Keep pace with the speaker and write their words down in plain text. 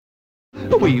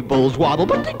The weebles wobble,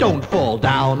 but they don't fall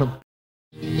down.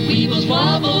 Weebles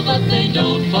wobble, but they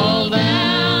don't fall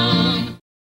down.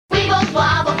 Weebles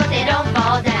wobble, but they don't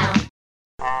fall down.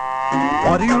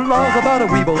 What do you love about a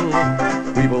weeble?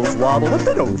 Weebles wobble, but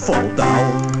they don't fall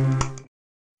down.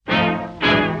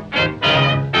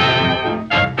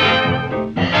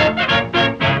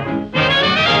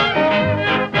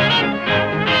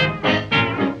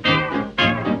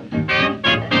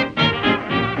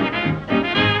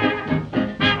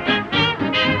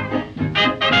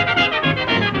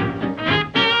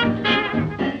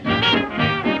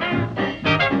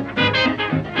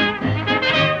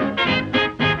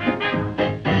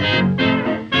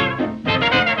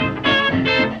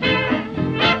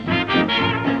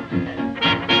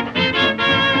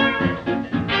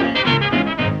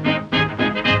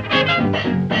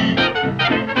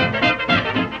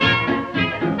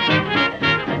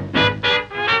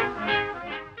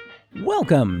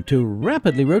 Welcome to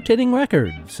Rapidly Rotating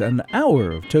Records, an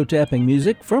hour of toe-tapping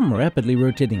music from rapidly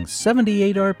rotating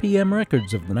 78 RPM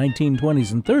records of the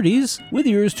 1920s and 30s, with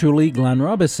yours truly, Glenn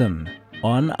Robison,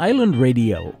 on Island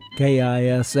Radio,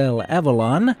 KISL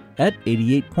Avalon at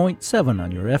 88.7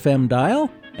 on your FM dial,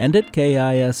 and at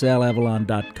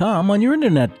KISLAvalon.com on your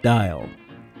internet dial.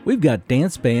 We've got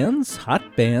dance bands,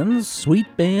 hot bands,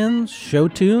 sweet bands, show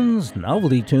tunes,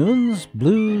 novelty tunes,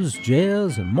 blues,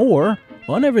 jazz, and more,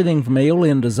 on everything from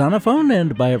Aeolian to Zonophone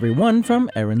and by everyone from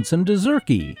Aronson to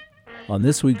Zerke. On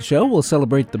this week's show, we'll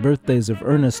celebrate the birthdays of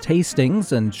Ernest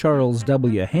Hastings and Charles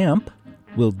W. Hamp.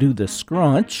 We'll do the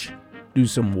scraunch, do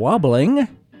some wobbling,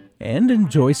 and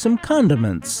enjoy some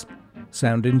condiments.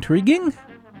 Sound intriguing?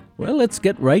 Well, let's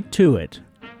get right to it.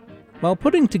 While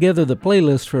putting together the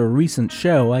playlist for a recent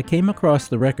show, I came across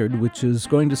the record which is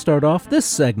going to start off this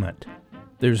segment.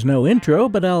 There's no intro,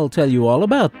 but I'll tell you all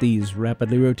about these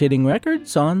rapidly rotating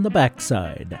records on the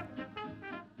backside.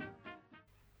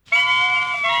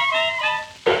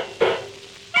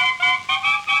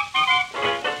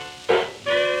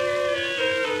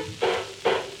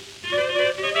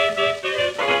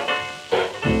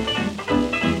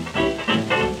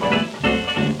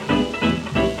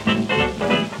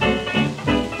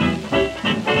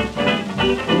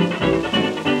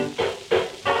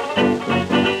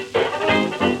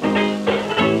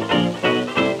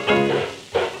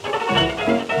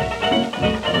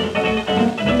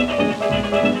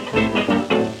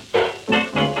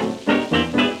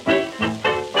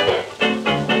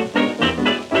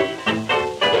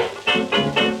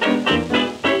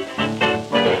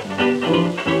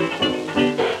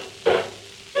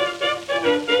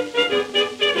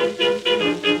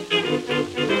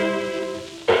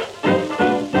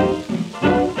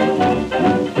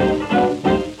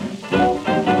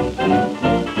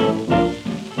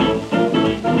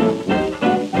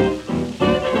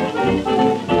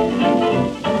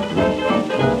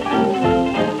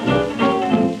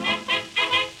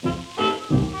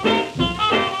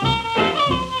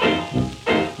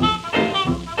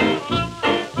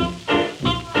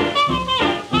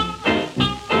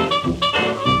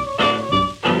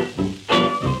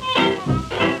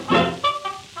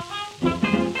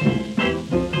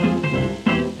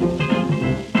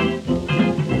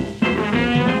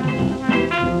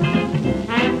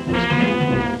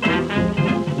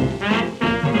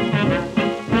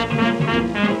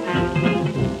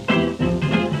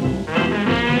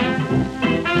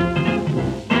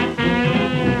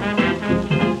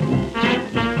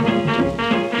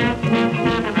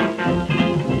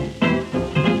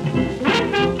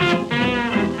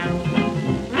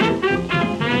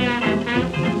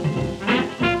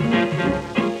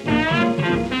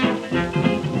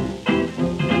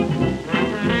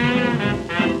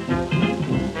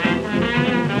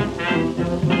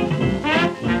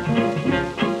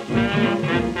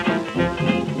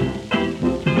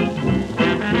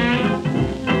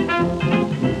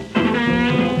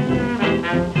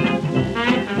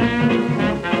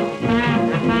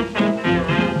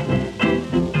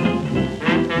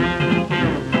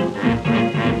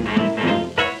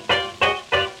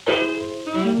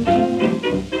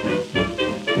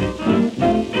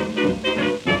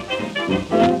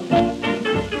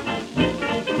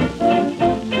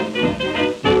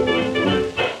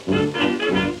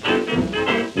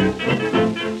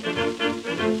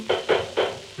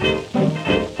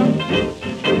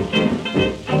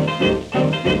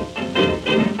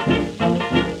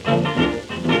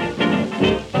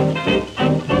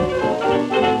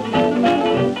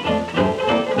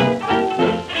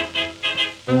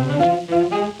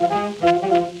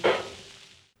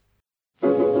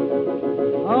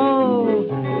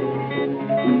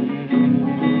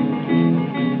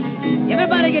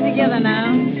 get together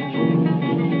now.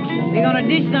 We're gonna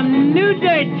dish some new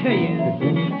dirt to you.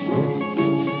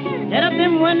 Set up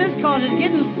them windows, cause it's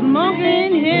getting smoky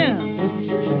in here.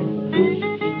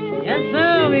 Yes,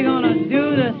 sir, we're gonna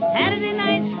do the Saturday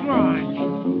night scrunch.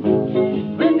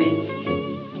 With it.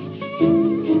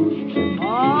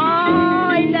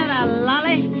 Oh, ain't that a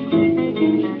lolly?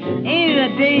 Ain't it a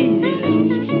daisy?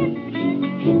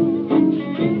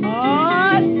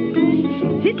 Oh,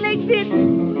 sit like this.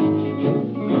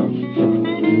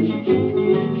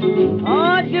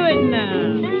 Oh, do it now.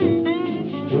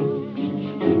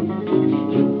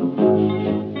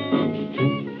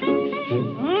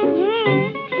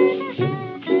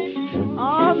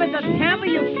 Oh, Mr. Tampa,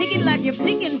 you pick it like you're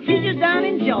picking peaches down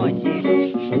in Georgia.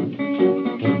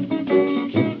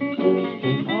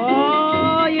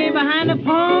 Oh, you ain't behind the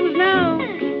palms now.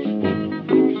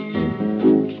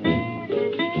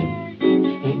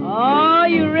 Oh,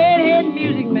 you redhead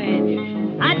music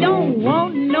man. I don't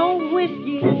want no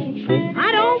whiskey.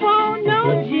 I don't want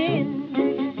no gin.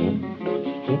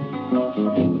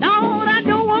 No, I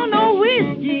don't want no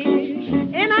whiskey.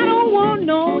 And I don't want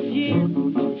no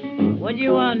gin. What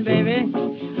you want, baby?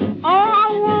 Oh, I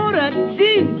want to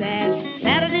do that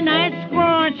Saturday night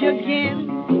scrunch again.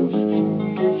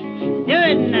 Do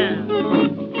it now.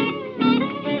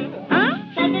 Huh?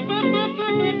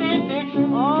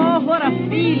 Oh, what a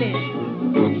feeling.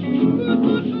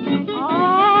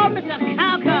 Oh, Mr.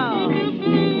 Cow-Cow.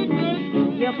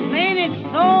 You're playing it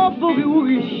so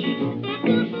boogie-woogish.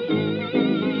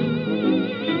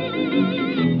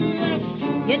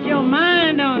 Get your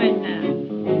mind on it now.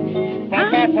 Huh?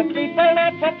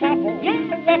 Yeah.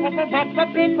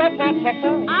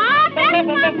 Oh,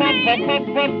 that's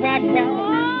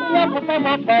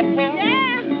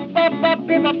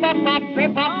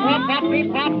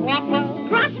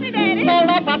Trust me, Daddy.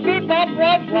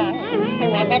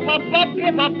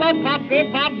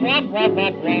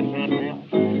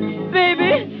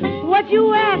 Baby, what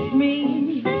you ask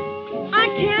me, I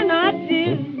cannot do.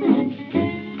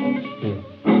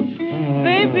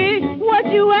 Baby, what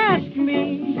you ask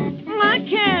me, I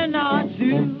cannot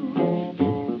do.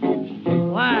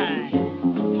 Why?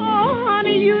 Oh,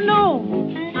 honey, you know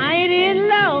I ain't in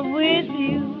love with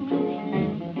you.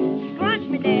 Scrunch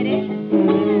me, Daddy.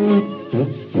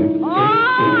 Oh,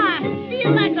 I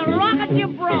feel like the rocket you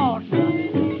brought.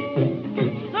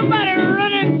 Somebody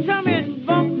run into me and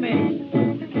bump me.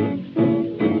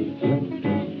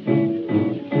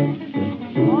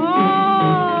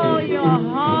 Oh, you're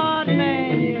hard,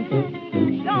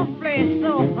 man. Don't play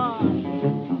so hard.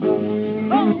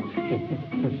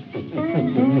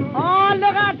 Oh,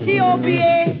 look out, T.O.B.A.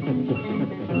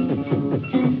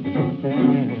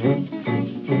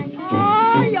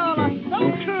 Oh, y'all are so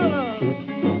cruel.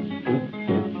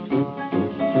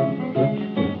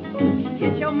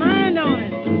 Get your mind on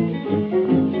it.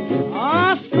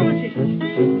 Oh, scrunch it.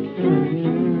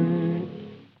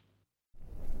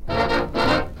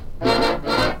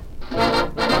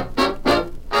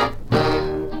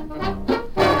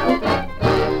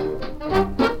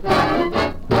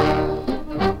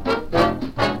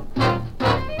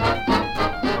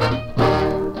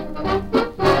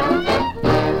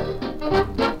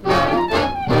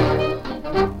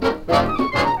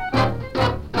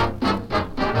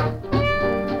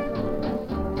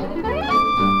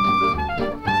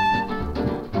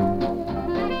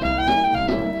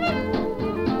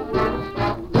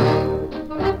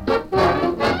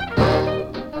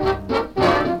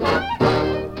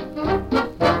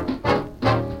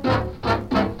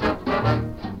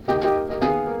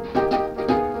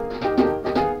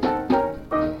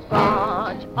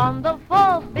 On the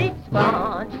 4th beat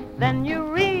scrunch, then you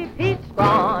repeat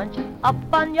scrunch, up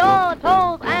on your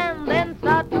toes and then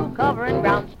start to covering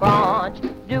ground scrunch.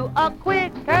 Do a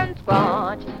quick turn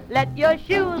scrunch, let your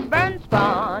shoes burn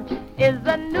scrunch, is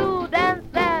a new dance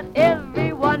that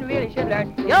everyone really should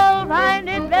learn. You'll find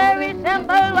it very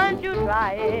simple once you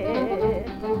try it.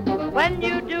 When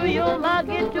you do, you'll log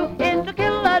into it to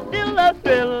kill a dilla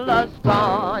thriller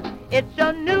scrunch. It's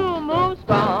your new move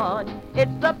scrunch,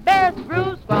 it's the best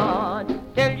brew scrunch,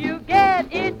 till you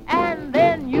get it and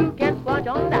then you can scrunch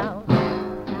on down.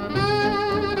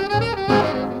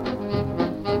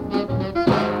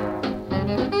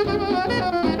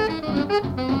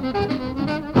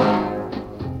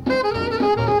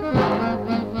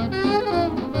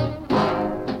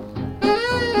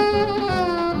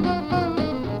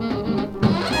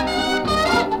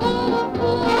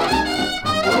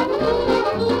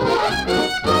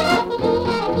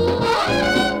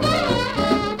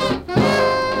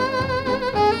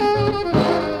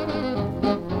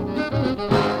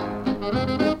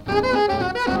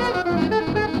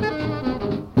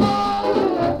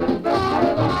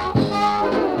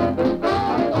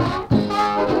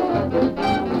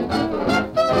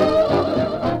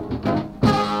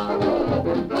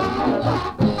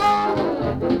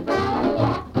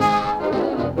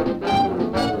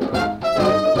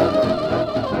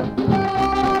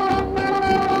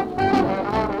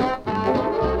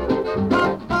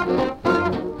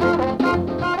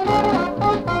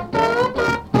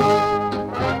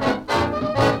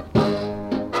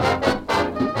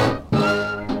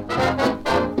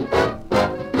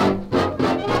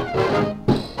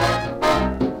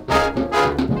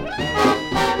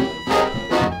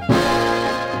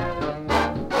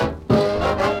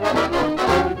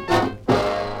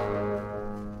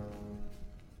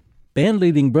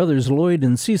 Band-leading brothers Lloyd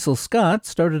and Cecil Scott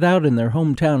started out in their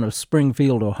hometown of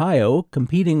Springfield, Ohio,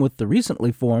 competing with the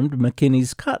recently formed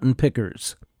McKinney's Cotton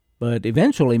Pickers, but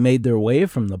eventually made their way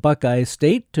from the Buckeye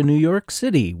State to New York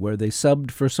City, where they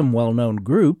subbed for some well-known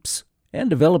groups, and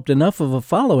developed enough of a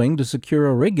following to secure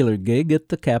a regular gig at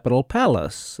the Capitol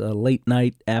Palace, a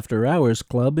late-night after-hours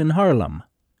club in Harlem.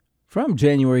 From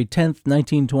January 10th,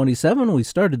 1927, we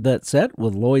started that set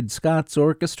with Lloyd Scott's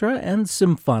orchestra and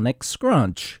Symphonic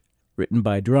Scrunch, written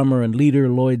by drummer and leader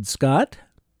Lloyd Scott,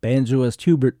 banjoist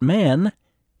Hubert Mann,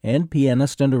 and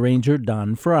pianist and arranger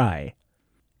Don Fry.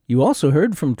 You also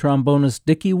heard from trombonist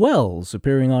Dickie Wells,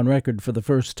 appearing on record for the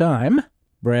first time,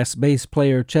 brass bass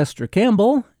player Chester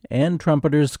Campbell, and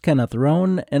trumpeters Kenneth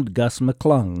Roan and Gus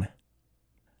McClung.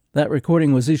 That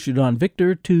recording was issued on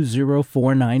Victor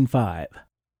 20495.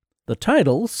 The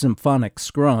title, Symphonic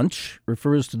Scrunch,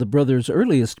 refers to the brothers'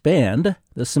 earliest band,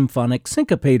 the Symphonic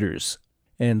Syncopators,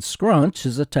 and scrunch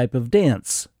is a type of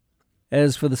dance.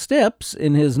 As for the steps,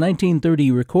 in his 1930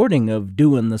 recording of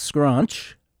Doin' the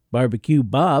Scrunch, Barbecue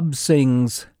Bob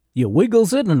sings, "You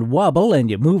wiggles it and wobble and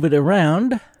you move it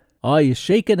around. Aw, you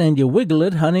shake it and you wiggle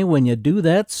it, honey, when you do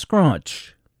that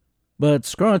scrunch." But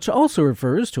scrunch also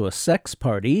refers to a sex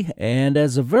party, and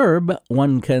as a verb,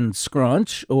 one can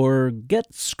scrunch or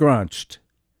get scrunched.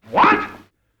 What?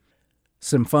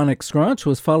 Symphonic Scrunch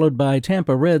was followed by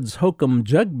Tampa Red's Hokum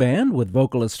Jug Band with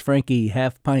vocalist Frankie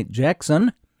Half-Pint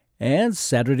Jackson, and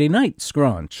Saturday Night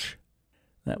Scrunch.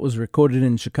 That was recorded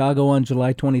in Chicago on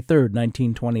July 23,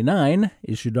 1929,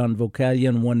 issued on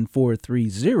Vocalion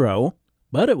 1430,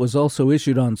 but it was also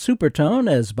issued on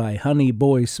Supertone as by Honey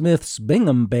Boy Smith's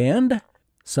Bingham Band,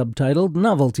 subtitled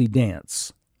Novelty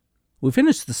Dance. We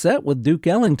finished the set with Duke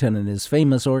Ellington and his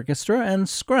famous orchestra and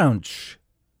Scrunch,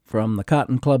 from the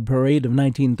Cotton Club Parade of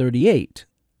 1938.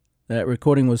 That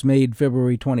recording was made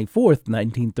February 24,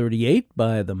 1938,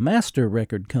 by the Master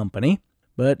Record Company,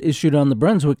 but issued on the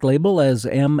Brunswick label as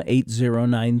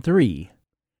M8093.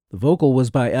 The vocal was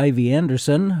by Ivy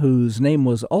Anderson, whose name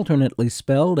was alternately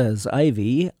spelled as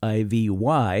Ivy,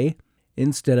 I-V-Y,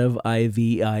 instead of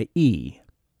I-V-I-E.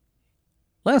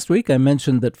 Last week I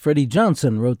mentioned that Freddie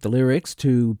Johnson wrote the lyrics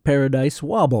to Paradise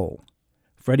Wobble.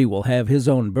 Freddie will have his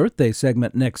own birthday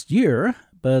segment next year,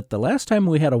 but the last time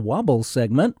we had a Wobble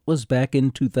segment was back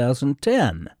in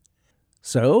 2010.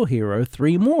 So here are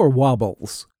 3 more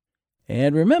wobbles.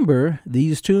 And remember,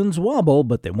 these tunes wobble,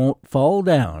 but they won't fall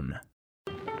down.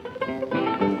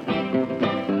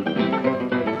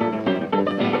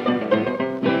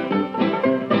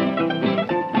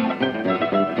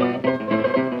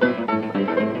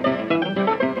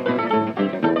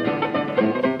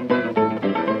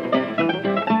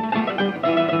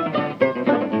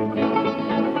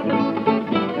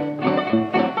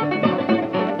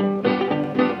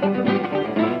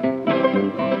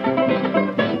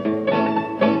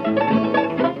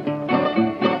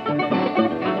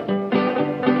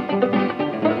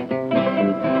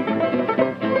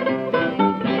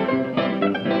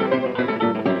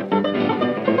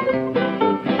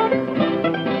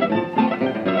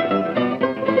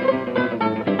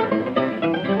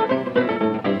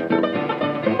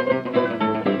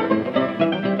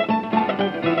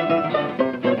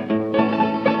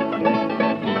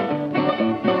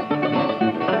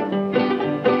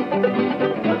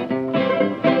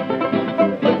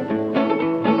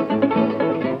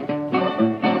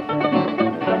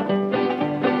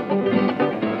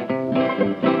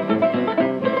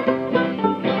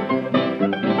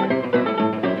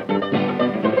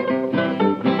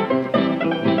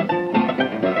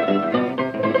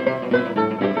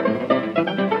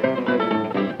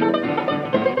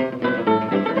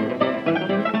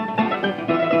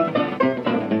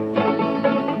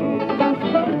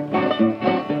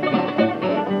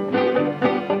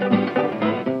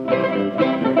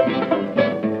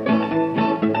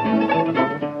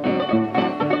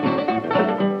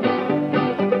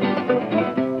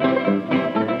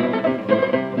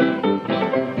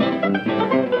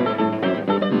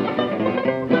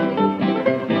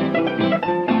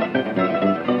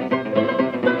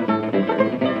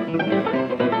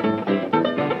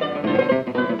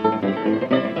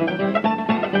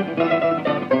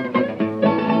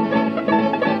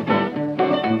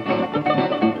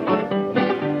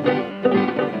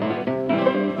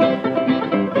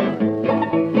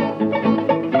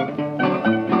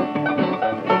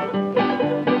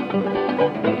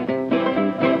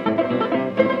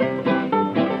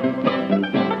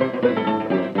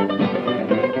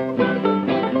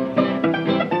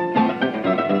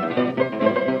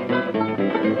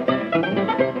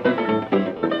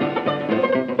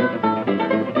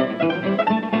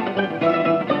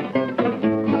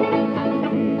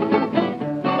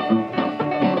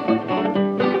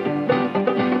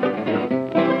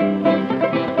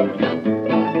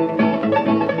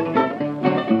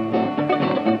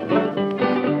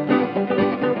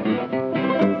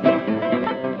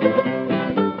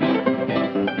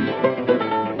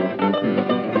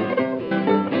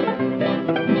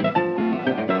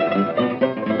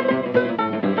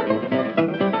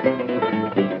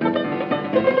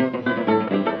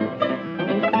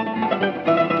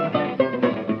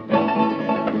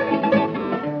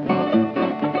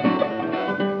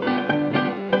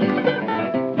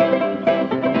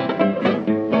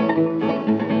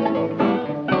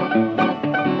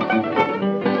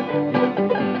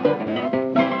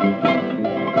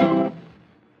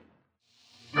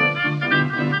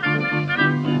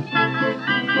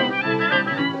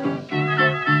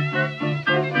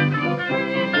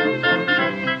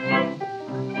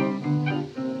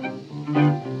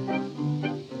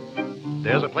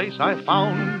 There's a place I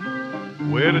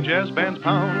found where the jazz bands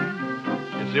pound.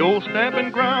 It's the old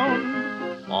stamping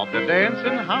ground of the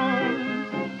dancing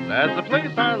hound. That's the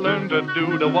place I learned to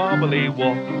do the wobbly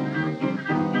walk.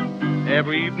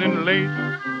 Every evening late,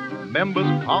 members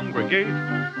congregate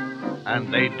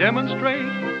and they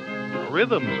demonstrate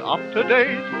rhythms up to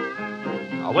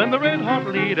date. When the red hot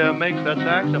leader makes that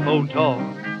saxophone talk,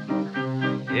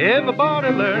 everybody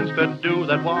learns to do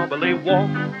that wobbly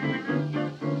walk.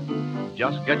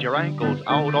 Just get your ankles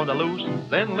out on the loose,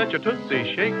 then let your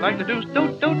tootsie shake like the deuce. Do,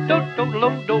 do, do, do,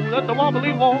 do, do, that's the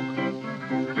wobbly walk.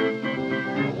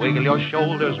 Wiggle your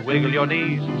shoulders, wiggle your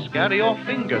knees, scatter your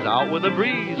fingers out with the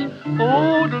breeze.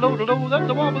 Oh, do, do, do, that's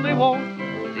the wobbly walk.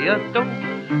 Yeah, do,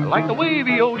 like the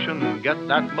wavy ocean, get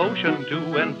that motion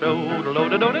to and fro. Do, do,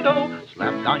 do, do, do.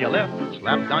 Slap down your left,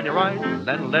 slap down your right,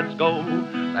 then let's go.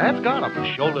 That's got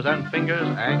 'em, shoulders and fingers,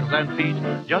 ankles and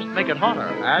feet. Just make it hotter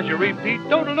as you repeat.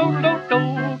 Do, do, do, do,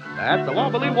 do. That's the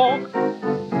wobbly walk.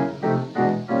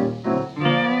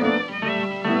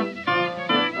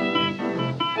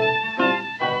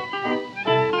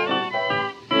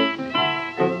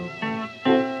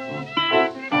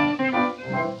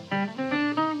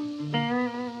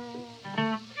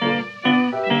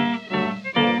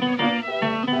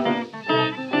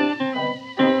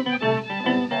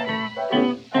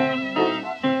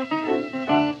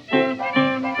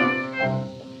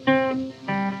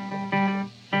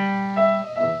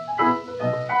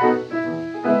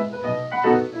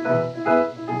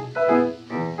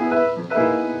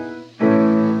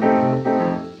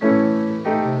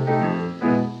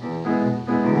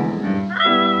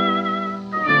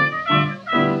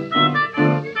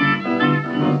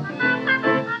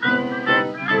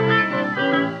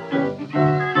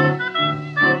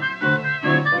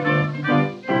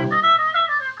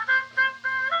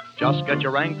 Just get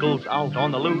your ankles out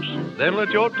on the loose, then let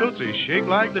your tootsie shake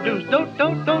like the deuce. Do,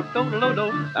 do, do, do, do,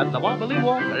 do. That's the wobbly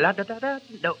walk. La, da, da, da,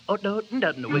 do, do,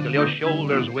 do, do. Wiggle your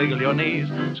shoulders, wiggle your knees,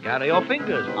 scatter your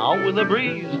fingers out with the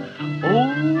breeze.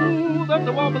 Oh, that's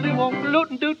the wobbly walk. Do,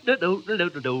 do, do, do, do,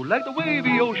 do, do. Like the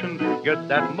wavy ocean, get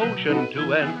that motion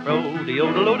to and fro. Do,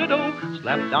 do, do, do.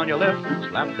 Slap down your left,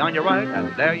 slap down your right,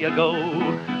 and there you go.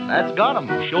 That's got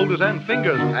 'em, shoulders and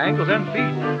fingers, ankles and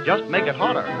feet. Just make it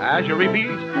hotter as you repeat.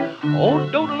 Oh,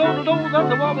 do, do, do, do, that's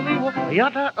the wobbly walk.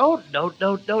 Yata, oh, do,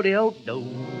 do, do, do, do.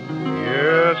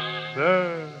 Yes,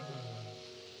 sir.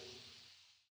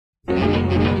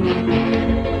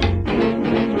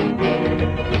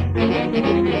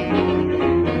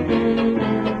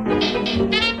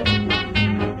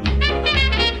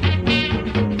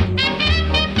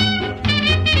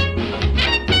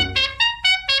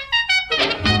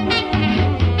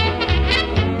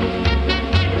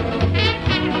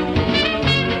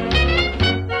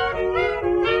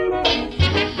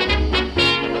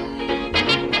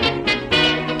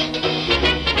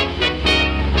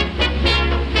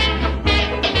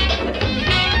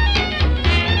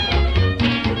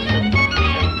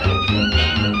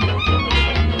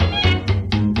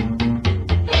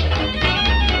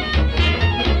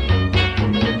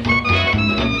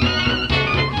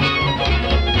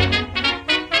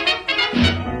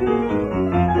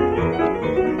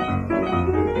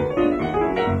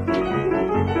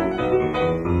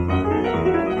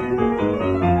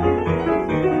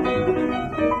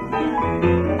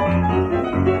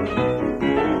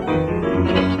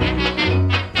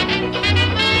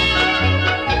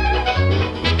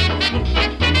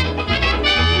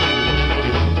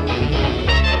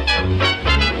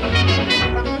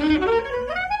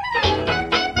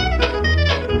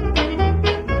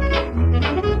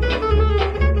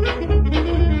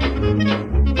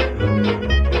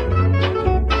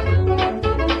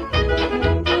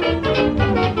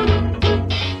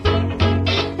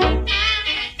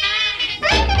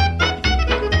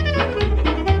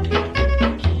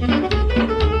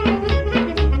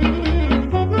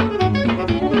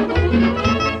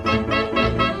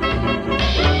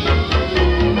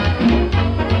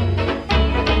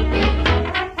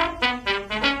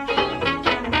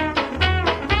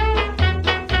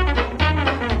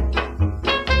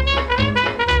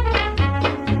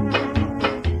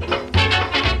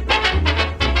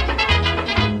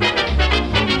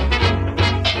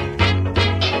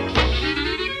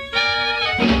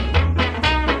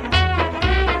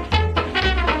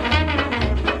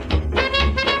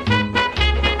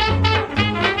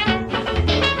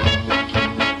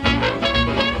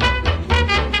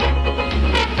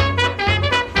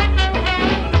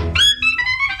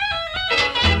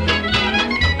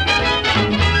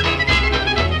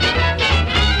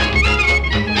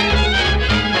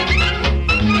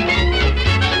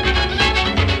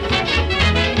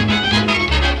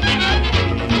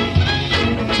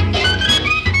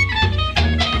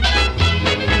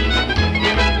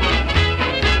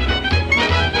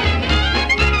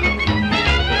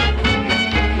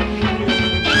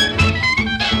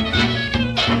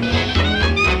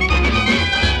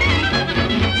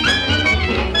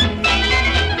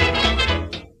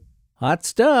 Hot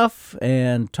stuff,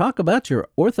 and talk about your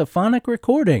orthophonic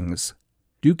recordings.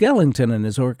 Duke Ellington and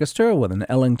his orchestra with an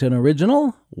Ellington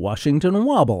original, Washington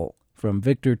Wobble, from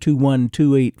Victor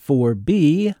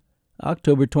 21284B,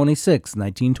 October 26,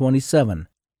 1927.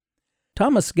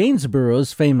 Thomas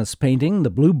Gainsborough's famous painting, The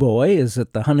Blue Boy, is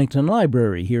at the Huntington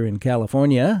Library here in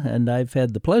California, and I've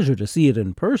had the pleasure to see it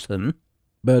in person.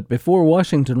 But before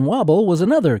Washington Wobble was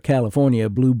another California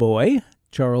Blue Boy,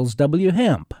 Charles W.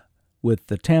 Hamp, with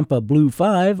the Tampa Blue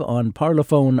 5 on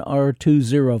Parlophone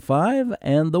R205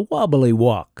 and the Wobbly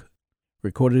Walk.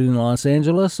 Recorded in Los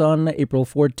Angeles on April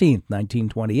 14,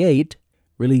 1928,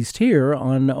 released here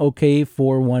on OK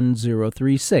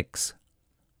 41036.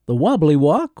 The Wobbly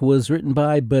Walk was written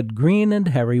by Bud Green and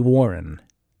Harry Warren.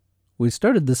 We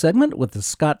started the segment with the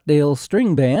Scottdale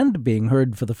String Band being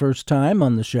heard for the first time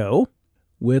on the show,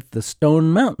 with the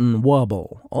Stone Mountain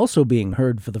Wobble also being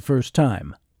heard for the first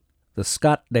time. The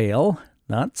Scottdale,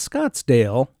 not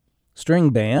Scottsdale,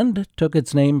 String Band took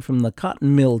its name from the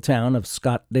cotton mill town of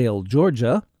Scottdale,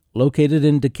 Georgia, located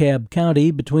in DeKalb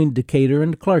County between Decatur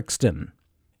and Clarkston.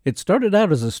 It started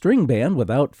out as a string band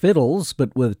without fiddles,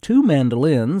 but with 2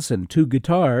 mandolins and 2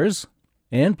 guitars,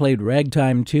 and played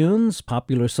ragtime tunes,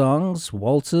 popular songs,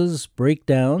 waltzes,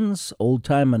 breakdowns,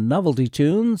 old-time and novelty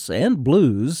tunes, and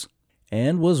blues,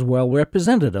 and was well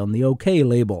represented on the OK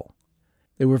label.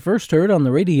 They were first heard on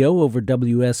the radio over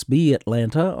WSB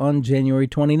Atlanta on January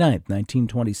 29,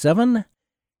 1927,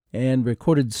 and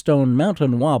recorded Stone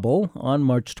Mountain Wobble on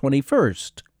March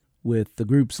 21st, with the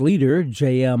group's leader,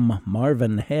 J.M.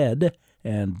 Marvin Head,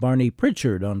 and Barney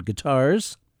Pritchard on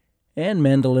guitars, and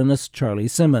mandolinist Charlie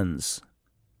Simmons.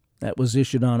 That was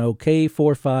issued on OK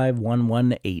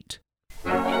 45118.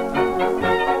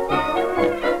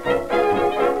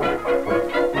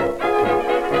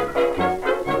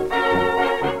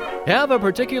 Have a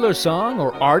particular song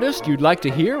or artist you'd like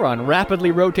to hear on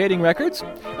Rapidly Rotating Records?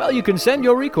 Well, you can send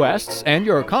your requests and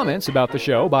your comments about the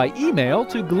show by email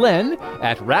to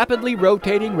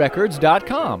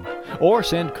glenn@rapidlyrotatingrecords.com, or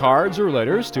send cards or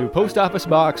letters to Post Office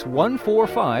Box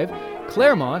 145,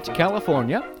 Claremont,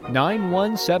 California,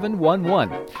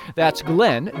 91711. That's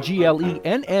Glenn,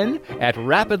 Glenn, at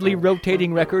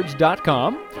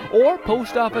rapidlyrotatingrecords.com, or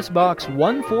Post Office Box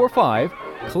 145,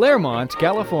 Claremont,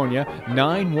 California,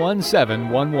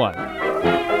 91711.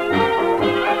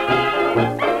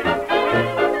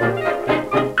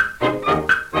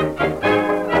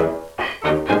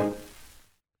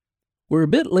 We're a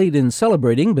bit late in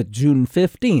celebrating, but June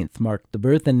 15th marked the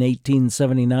birth in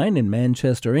 1879 in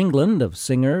Manchester, England, of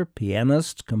singer,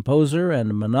 pianist, composer,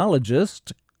 and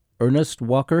monologist Ernest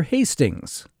Walker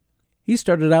Hastings. He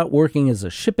started out working as a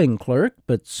shipping clerk,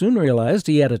 but soon realized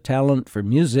he had a talent for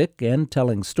music and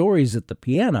telling stories at the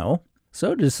piano,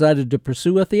 so decided to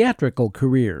pursue a theatrical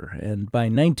career, and by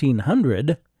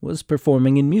 1900 was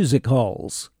performing in music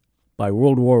halls. By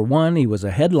World War I, he was a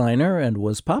headliner and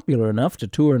was popular enough to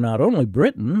tour not only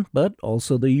Britain, but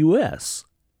also the U.S.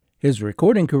 His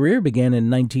recording career began in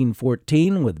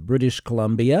 1914 with British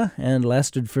Columbia and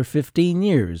lasted for 15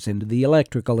 years into the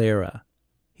electrical era.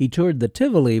 He toured the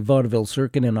Tivoli vaudeville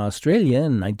circuit in Australia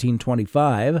in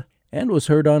 1925 and was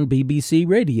heard on BBC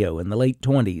Radio in the late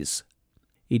 20s.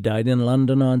 He died in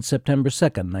London on September 2,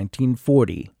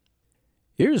 1940.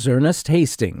 Here's Ernest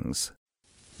Hastings.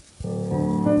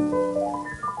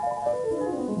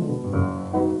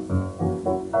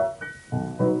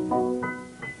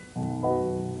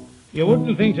 You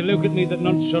wouldn't think to look at me that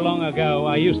not so long ago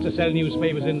I used to sell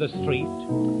newspapers in the street.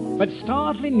 But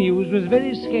startling news was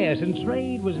very scarce and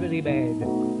trade was very bad,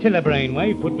 till a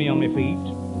brainwave put me on my feet.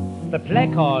 The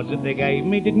placards that they gave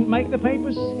me didn't make the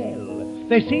papers sell.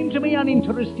 They seemed to me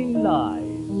uninteresting lies.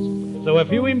 So a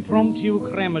few impromptu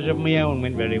crammers of my own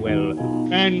went very well,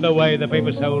 and the way the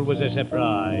paper sold was a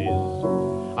surprise.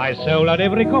 I sold out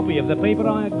every copy of the paper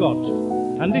I had got,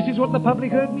 and this is what the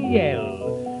public heard me yell.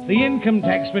 The income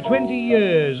tax for 20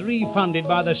 years refunded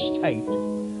by the state.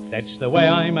 That's the way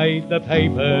I made the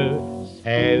paper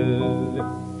sell.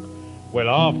 Well,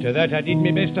 after that I did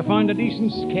my best to find a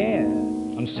decent scare.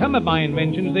 On some of my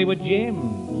inventions they were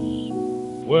gems.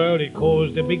 Well, it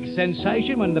caused a big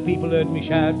sensation when the people heard me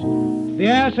shout, "The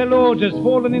House of Lords has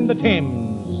fallen in the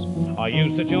Thames." I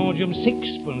used to charge them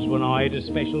sixpence when I had a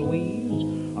special wheeze,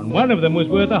 and one of them was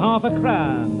worth a half a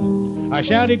crown. I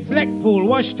shouted, "Blackpool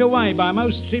washed away by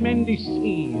most tremendous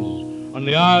seas, and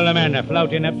the Isle of Man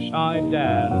floating upside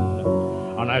down."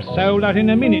 And I sold out in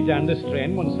a minute down the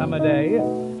Strand one summer day,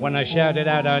 when I shouted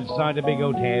out outside a big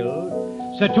hotel,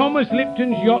 "Sir Thomas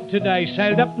Lipton's yacht today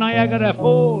sailed up Niagara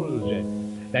Falls."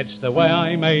 That's the way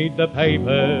I made the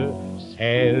paper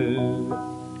sell.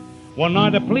 One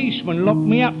night a policeman locked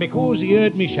me up because he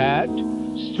heard me shout,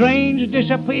 "Strange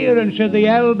disappearance of the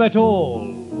Albert Hall."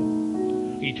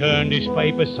 He turned his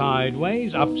paper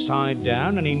sideways, upside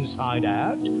down and inside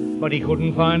out, but he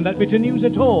couldn't find that bit of news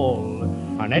at all.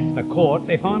 And at the court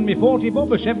they fined me 40 bob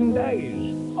for 7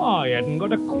 days. I hadn't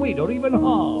got a quid or even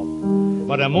half.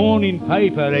 But a morning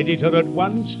paper editor at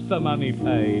once the money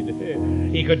paid.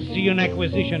 He could see an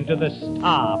acquisition to the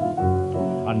staff.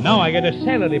 And now I get a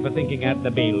salary for thinking out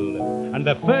the bill. And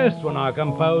the first one I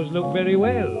composed looked very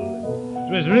well.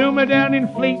 It was rumour down in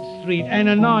Fleet Street,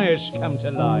 Ananias come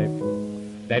to life.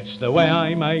 That's the way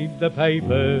I made the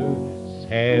paper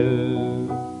sell.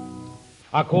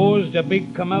 I caused a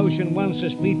big commotion once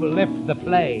as people left the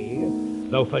play,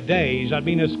 though for days I'd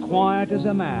been as quiet as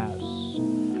a mouse.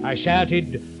 I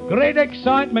shouted, "Great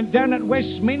excitement down at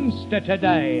Westminster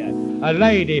today. A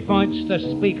lady fights the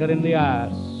Speaker in the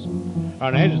arse."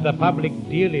 And as the public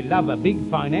dearly love a big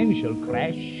financial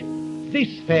crash,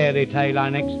 this fairy tale I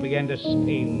next began to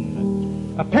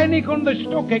spin. A panic on the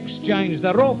stock exchange,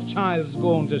 the Rothschilds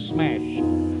going to smash,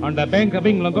 and the Bank of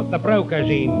England got the brokers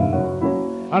in.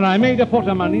 And I made a pot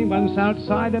of money once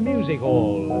outside a music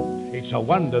hall. It's a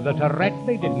wonder that a rat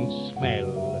they didn't smell.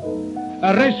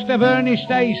 Arrest of Ernest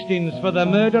Hastings for the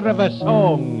murder of a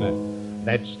song.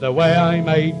 That's the way I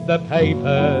made the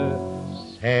paper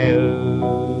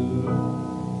sell.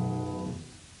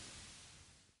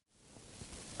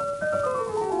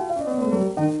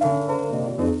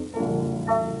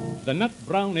 The Nut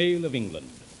Brown Ale of England.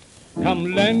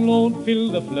 Come, landlord, fill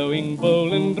the flowing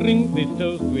bowl and drink this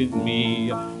toast with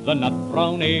me. The Nut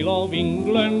Brown Ale of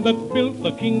England that built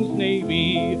the King's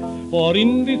Navy. For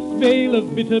in this vale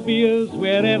of bitter beers,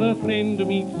 wherever friend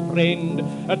meets friend,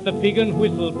 at the Pig and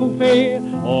Whistle buffet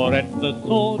or at the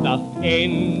Sawdust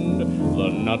End, the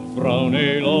Nut Brown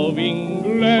Ale of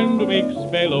England makes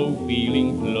fellow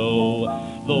feeling flow.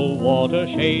 Though water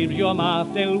shaves your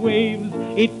mastel waves,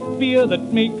 it's beer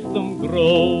that makes them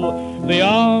grow. The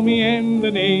Army and the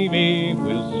Navy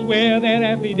will swear their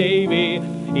affidavit.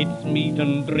 It's meat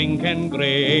and drink and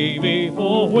gravy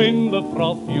for when the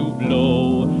froth you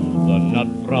blow. The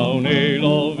Nut Brown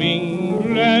Ale of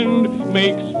England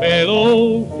makes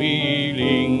fellow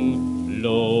feeling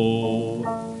low.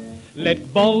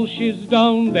 Let Bolshes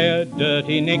down their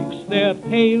dirty necks, their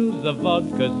pails of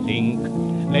vodka sink.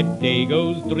 Let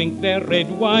Dagos drink their red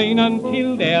wine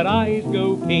until their eyes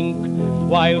go pink,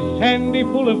 while Sandy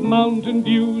full of Mountain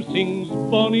Dew sings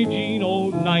Bonnie Jean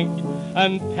all night,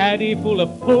 and Paddy full of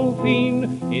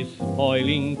potheen is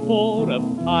spoiling for a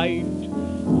pint.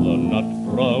 The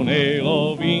Nut Brown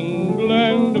Ale of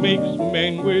England makes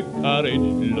men with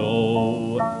courage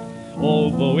low.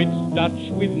 Although it's Dutch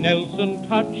with Nelson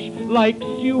touch, like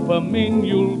supermen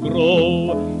you'll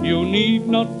grow. You need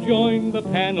not join the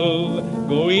panel,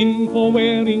 go in for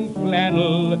wearing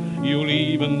flannel. You'll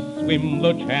even swim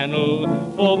the channel,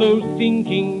 for those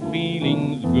thinking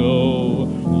feelings go.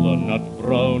 The Nut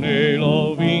Brown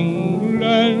Ale of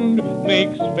England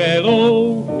makes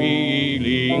fellow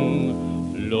feeling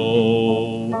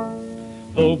low.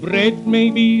 Though bread may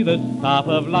be the sap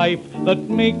of life that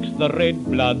makes the red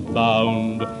blood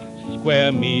bound,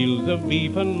 square meals of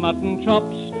beef and mutton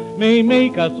chops may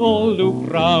make us all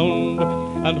look round.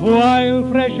 And while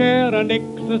fresh air and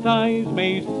exercise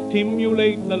may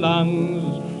stimulate the lungs,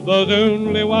 there's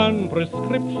only one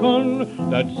prescription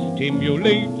that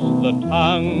stimulates the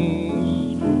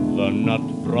tongues. The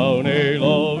Nut Brown Ale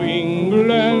of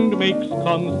England makes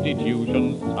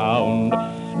constitutions sound.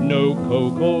 No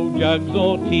cocoa jugs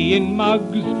or tea in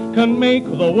mugs can make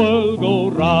the world go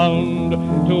round.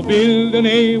 To build an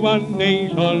A1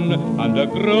 nation and a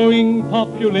growing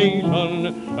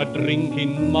population, a drink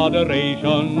in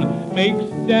moderation makes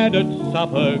Dad at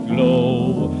supper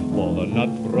glow. For the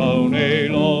Nut Brown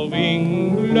Ale of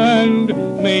England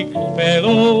makes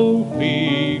fellow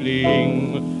feeling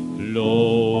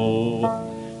low.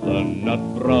 The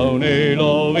Nut Brown Ale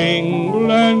of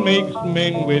England makes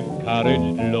men with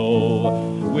courage low.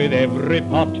 With every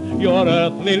pot your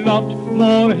earthly lot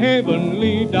more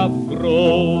heavenly doth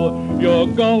grow. Your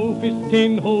golf is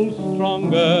 10 holes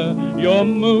stronger, your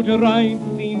motor ride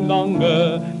seen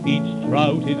longer. Each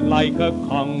trout is like a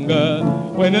conger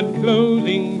when at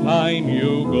closing time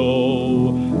you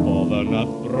go. For the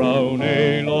Nut Brown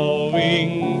Ale of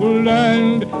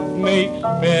England makes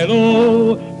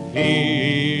fellow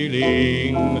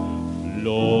feeling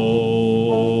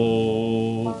low.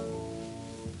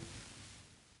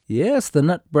 Yes, the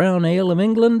Nut Brown Ale of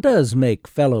England does make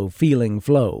fellow feeling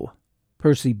flow.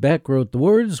 Percy Beck wrote the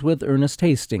words with Ernest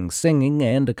Hastings singing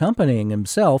and accompanying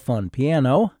himself on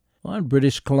piano. on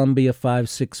British Columbia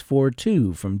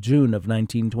 5642 from June of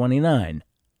 1929.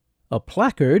 A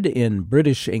placard in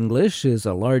British English is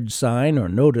a large sign or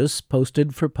notice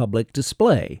posted for public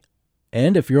display.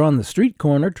 And if you're on the street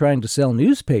corner trying to sell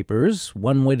newspapers,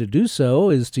 one way to do so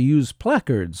is to use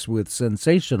placards with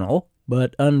sensational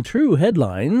but untrue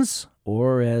headlines,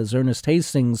 or as Ernest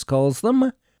Hastings calls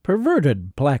them,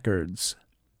 perverted placards.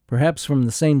 Perhaps from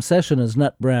the same session as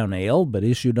Nut Brown Ale, but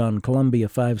issued on Columbia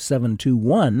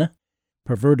 5721,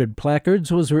 Perverted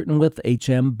Placards was written with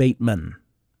H.M. Bateman.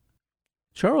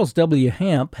 Charles W.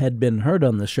 Hamp had been heard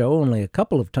on the show only a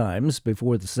couple of times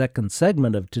before the second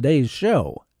segment of today's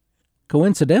show.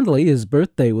 Coincidentally, his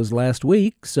birthday was last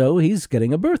week, so he's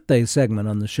getting a birthday segment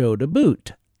on the show to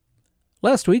boot.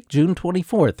 Last week, June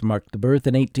 24th, marked the birth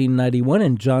in 1891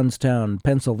 in Johnstown,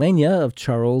 Pennsylvania, of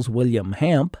Charles William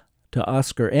Hamp, to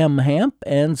Oscar M. Hamp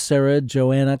and Sarah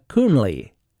Joanna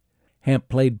Coonley. Hamp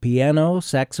played piano,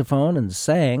 saxophone, and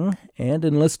sang, and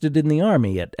enlisted in the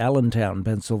Army at Allentown,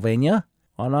 Pennsylvania,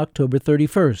 on October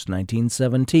 31st,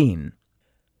 1917.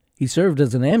 He served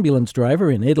as an ambulance driver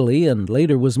in Italy and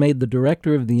later was made the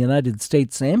director of the United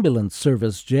States Ambulance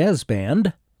Service Jazz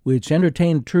Band, which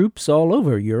entertained troops all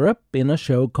over Europe in a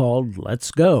show called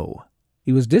Let's Go.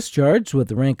 He was discharged with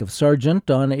the rank of sergeant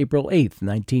on April 8,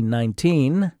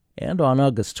 1919, and on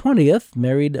August 20th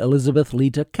married Elizabeth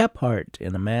Lita Kephart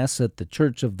in a mass at the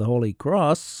Church of the Holy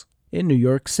Cross in New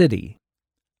York City.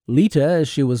 Lita, as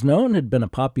she was known, had been a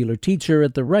popular teacher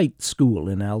at the Wright School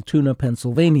in Altoona,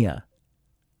 Pennsylvania.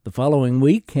 The following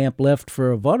week, Hamp left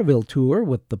for a vaudeville tour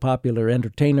with the popular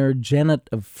entertainer Janet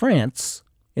of France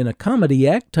in a comedy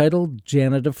act titled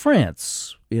Janet of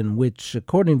France, in which,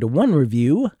 according to one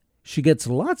review, she gets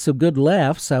lots of good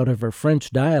laughs out of her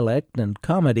French dialect and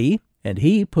comedy, and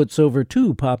he puts over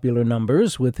 2 popular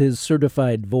numbers with his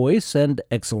certified voice and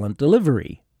excellent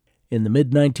delivery. In the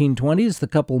mid-1920s, the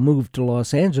couple moved to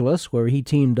Los Angeles, where he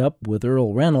teamed up with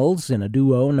Earl Reynolds in a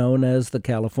duo known as the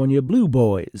California Blue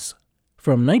Boys.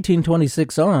 From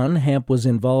 1926 on, Hamp was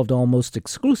involved almost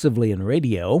exclusively in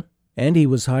radio, and he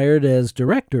was hired as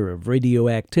director of radio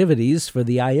activities for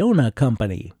the Iona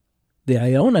Company. The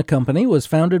Iona Company was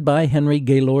founded by Henry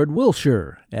Gaylord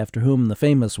Wilshire, after whom the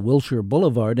famous Wilshire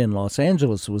Boulevard in Los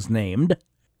Angeles was named,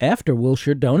 after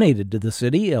Wilshire donated to the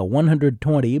city a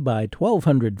 120 by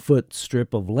 1,200-foot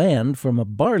strip of land from a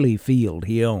barley field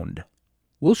he owned.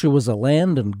 Wilshire was a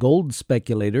land and gold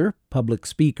speculator, public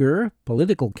speaker,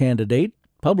 political candidate,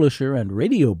 publisher, and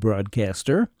radio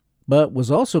broadcaster, but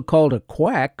was also called a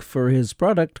quack for his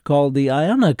product called the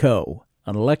Ionico,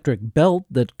 an electric belt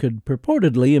that could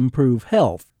purportedly improve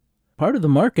health. Part of the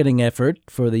marketing effort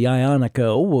for the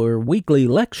Ionico were weekly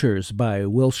lectures by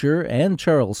Wilshire and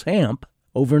Charles Hamp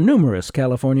over numerous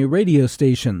California radio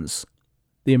stations.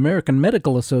 The American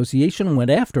Medical Association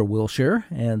went after Wilshire,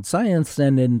 and Science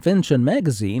and Invention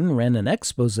magazine ran an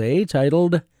expose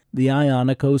titled The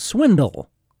Ionico Swindle.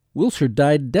 Wilshire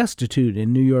died destitute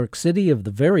in New York City of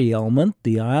the very ailment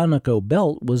the Ionico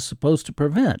belt was supposed to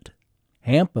prevent.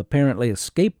 Hamp apparently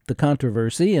escaped the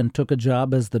controversy and took a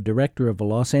job as the director of a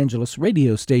Los Angeles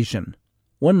radio station.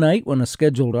 One night, when a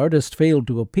scheduled artist failed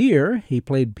to appear, he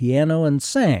played piano and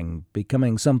sang,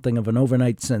 becoming something of an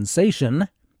overnight sensation,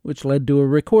 which led to a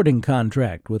recording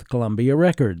contract with Columbia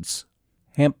Records.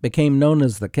 Hamp became known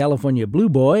as the California Blue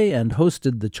Boy and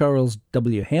hosted the Charles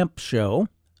W. Hamp Show,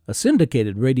 a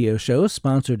syndicated radio show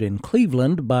sponsored in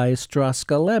Cleveland by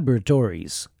Straska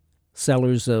Laboratories,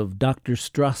 sellers of Dr.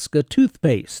 Straska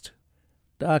toothpaste.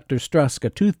 Dr.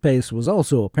 Straska toothpaste was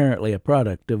also apparently a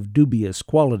product of dubious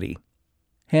quality.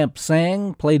 Hamp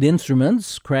sang, played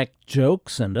instruments, cracked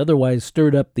jokes, and otherwise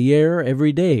stirred up the air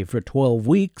every day for 12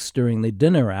 weeks during the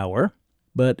dinner hour,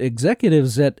 but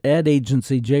executives at ad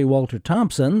agency J. Walter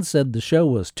Thompson said the show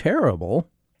was terrible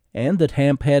and that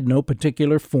Hamp had no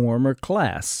particular form or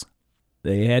class.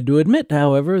 They had to admit,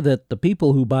 however, that the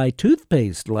people who buy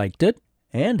toothpaste liked it,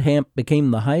 and Hamp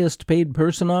became the highest-paid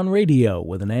person on radio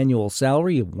with an annual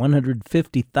salary of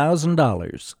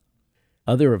 $150,000.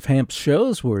 Other of Hamp's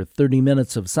shows were 30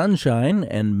 Minutes of Sunshine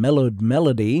and Mellowed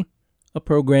Melody, a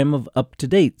program of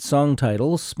up-to-date song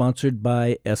titles sponsored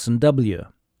by S&W.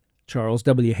 Charles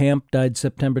W. Hamp died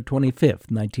September 25,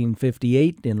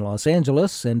 1958, in Los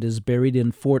Angeles and is buried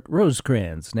in Fort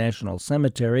Rosecrans National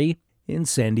Cemetery in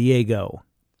San Diego.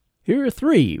 Here are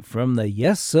 3 from the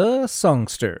Yes Sir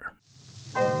Songster.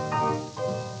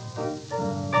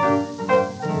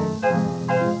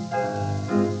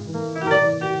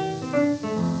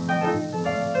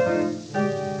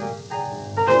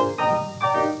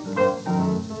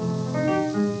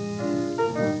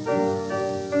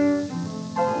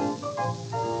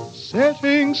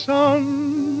 Setting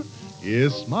sun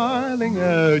is smiling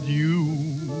at you.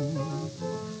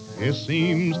 He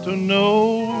seems to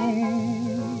know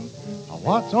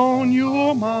what's on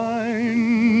your mind.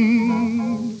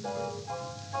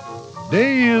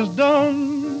 Day is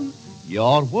done,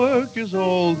 your work is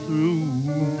all through.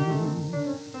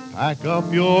 Pack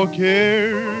up your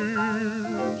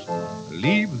cares,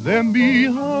 leave them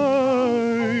behind.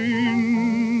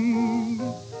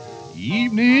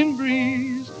 Evening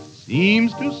breeze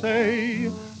seems to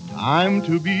say, time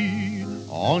to be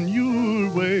on your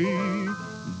way,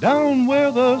 down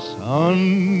where the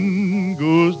sun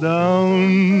goes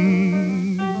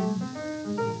down.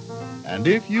 And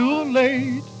if you're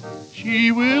late,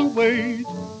 she will wait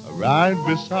right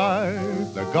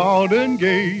beside the garden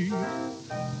gate,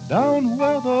 down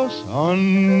where the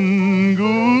sun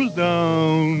goes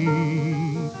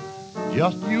down.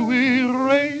 Just you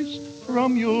erase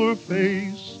from your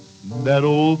face that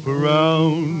old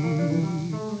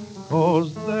frown,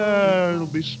 'cause there'll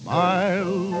be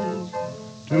smiles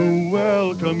to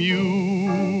welcome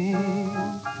you.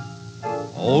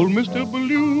 Old Mr.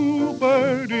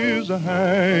 Bluebird is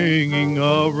hanging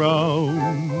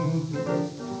around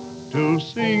to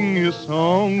sing his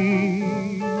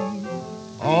song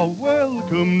of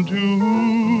welcome to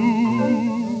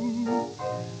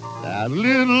that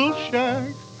little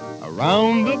shack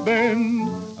around the bend.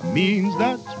 Means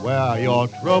that's where your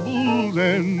troubles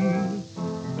end,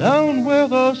 down where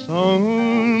the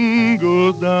sun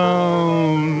goes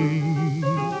down.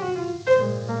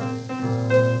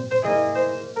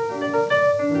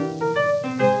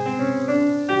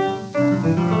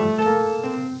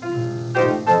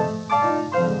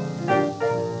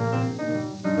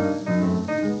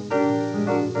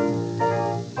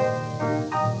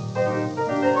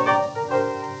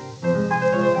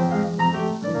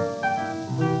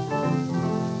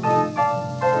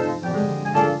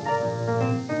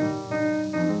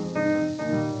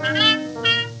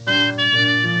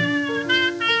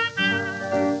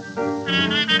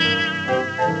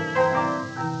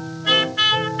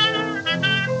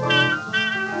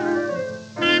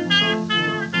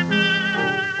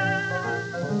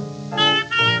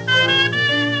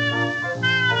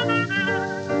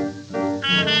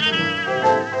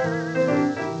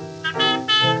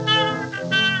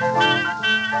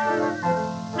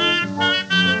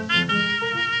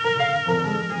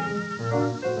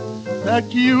 That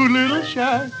cute little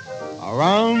shack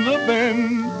around the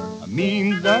bend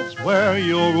means that's where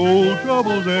your old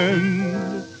troubles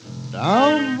end,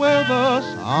 down where the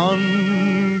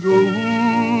sun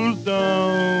goes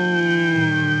down.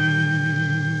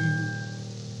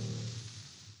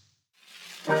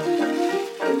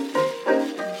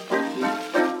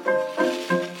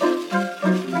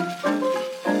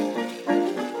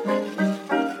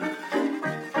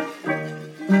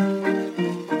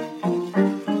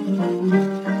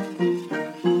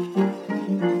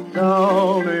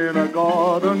 Down in a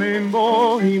garden in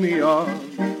Bohemia,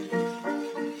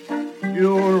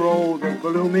 your roses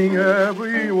blooming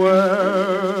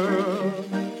everywhere.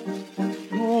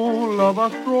 True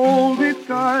lovers stroll the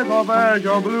skies of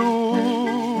azure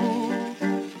blue.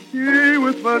 He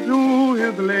whispered to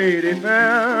his lady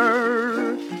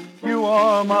fair, you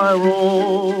are my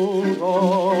rose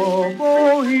of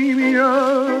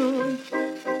Bohemia.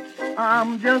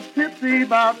 I'm just tipsy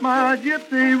about my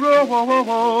gypsy rose.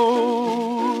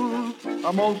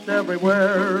 Most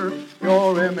everywhere,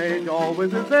 your image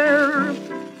always is there.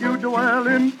 You dwell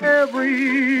in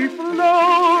every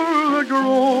flower that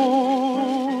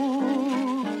grows.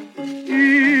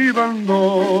 Even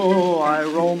though I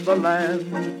roam the land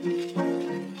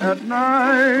at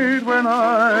night when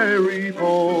I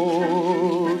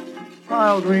repose,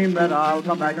 I'll dream that I'll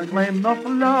come back and claim the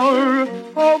flower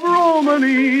of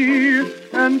Romany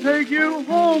and take you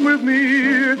home with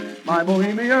me, my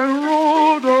Bohemian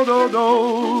rose, do, do,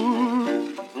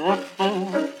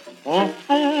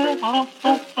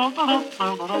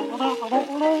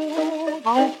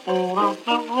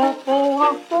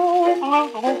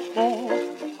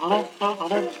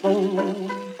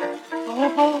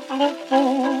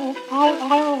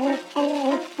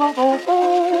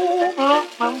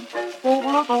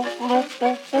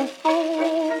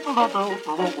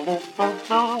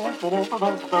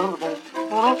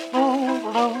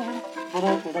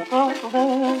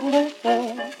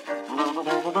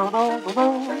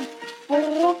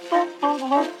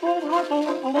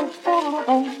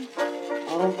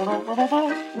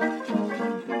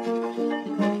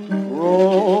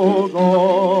 Rose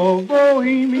of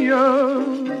Bohemia,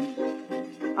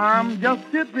 I'm just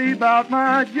tipsy about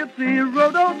my gypsy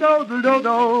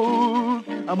rodo-do-do-do-dos.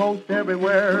 Most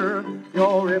everywhere,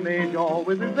 your image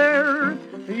always is there.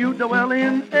 You dwell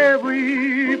in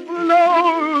every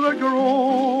flower that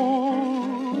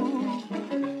grows.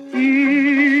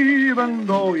 Even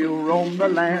though you roam the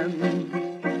land,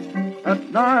 at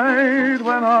night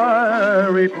when I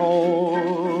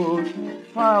repose,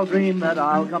 I'll dream that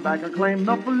I'll come back and claim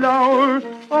the flower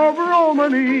of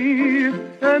Romany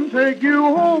and take you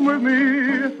home with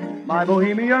me, my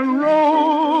bohemian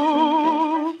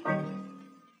rose.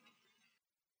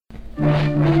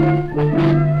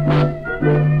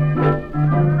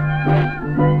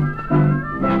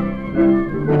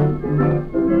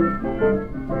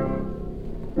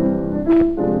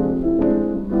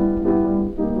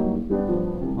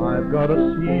 I've got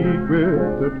a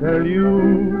secret to tell you,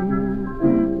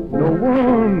 no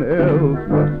one else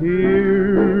must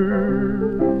hear.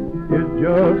 It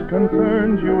just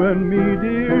concerns you and me,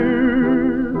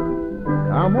 dear.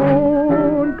 Come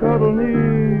on, cuddle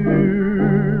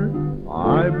near.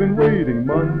 I've been waiting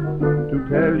months to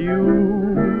tell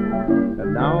you,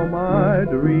 and now my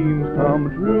dreams come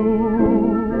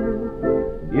true.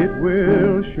 It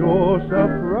will sure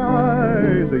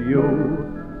surprise you.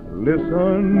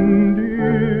 Listen,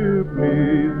 dear,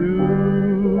 please do.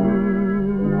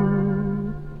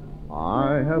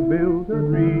 I have built a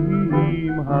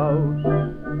dream house,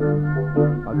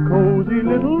 a cozy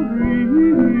little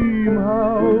dream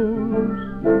house.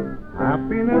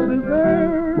 Happiness is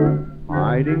there,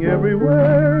 hiding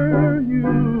everywhere you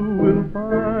will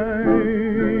find.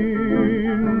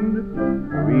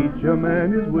 Preacher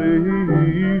man is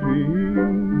waiting,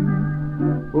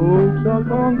 folks are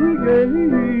congregating.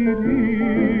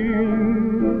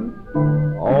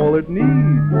 All it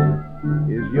needs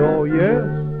is your yes,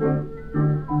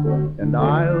 and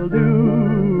I'll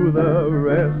do the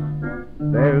rest.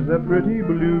 There's a pretty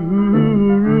blue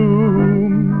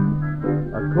room,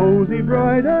 a cozy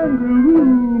bride and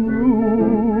groom,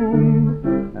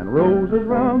 and roses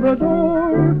round the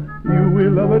door. You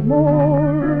will love it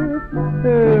more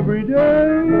every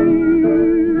day.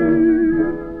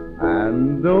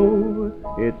 And though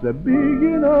it's a big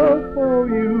enough for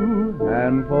you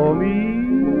and for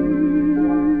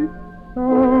me,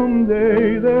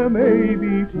 someday there may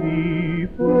be tea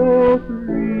for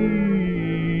three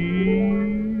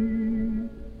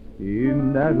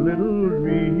in that little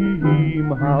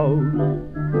dream house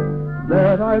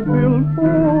that I built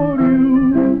for you.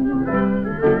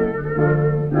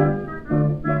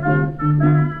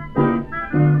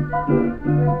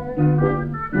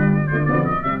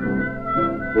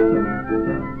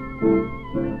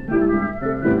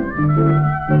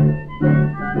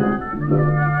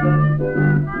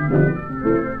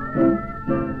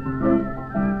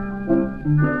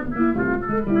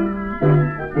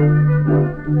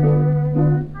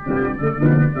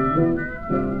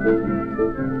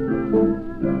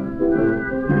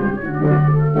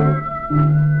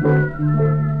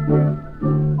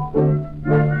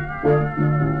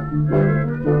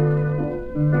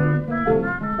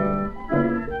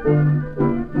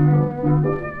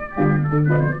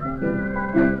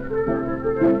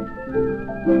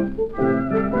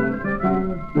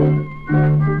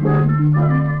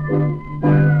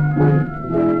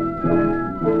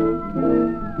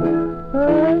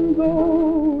 And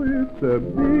though it's a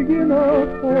big enough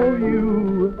for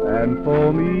you and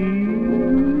for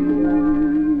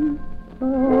me,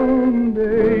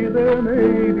 someday there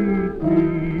may be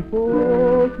tea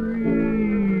for three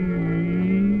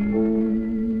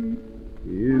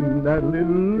in that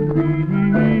little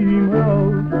dream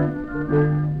house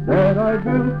that I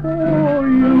built for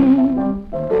you.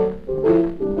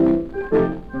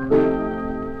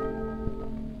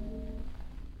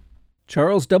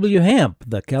 Charles W. Hamp,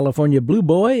 the California Blue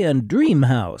Boy, and Dream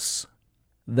House.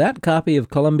 That copy of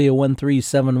Columbia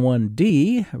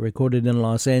 1371D, recorded in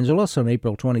Los Angeles on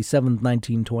April 27,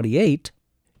 1928,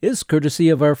 is courtesy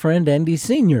of our friend Andy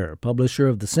Sr., publisher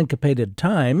of the Syncopated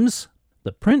Times,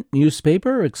 the print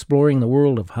newspaper exploring the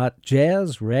world of hot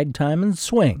jazz, ragtime, and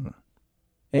swing.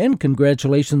 And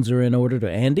congratulations are in order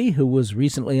to Andy, who was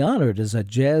recently honored as a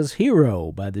jazz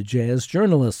hero by the Jazz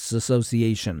Journalists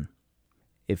Association.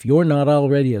 If you're not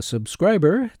already a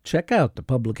subscriber, check out the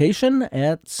publication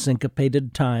at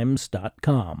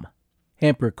syncopatedtimes.com.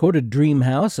 Hamp recorded Dream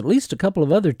House at least a couple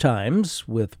of other times,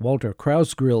 with Walter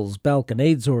Krausgrill's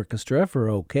Balkanades Orchestra for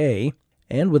OK,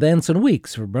 and with Anson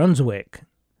Weeks for Brunswick.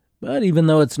 But even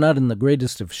though it's not in the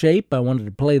greatest of shape, I wanted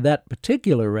to play that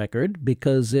particular record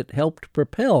because it helped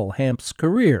propel Hamp's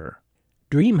career.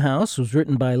 Dream House was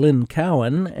written by Lynn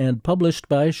Cowan and published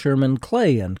by Sherman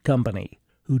Clay and Company,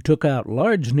 who took out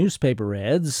large newspaper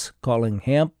ads calling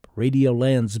Hamp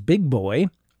Radioland's big boy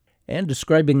and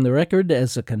describing the record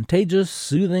as a contagious,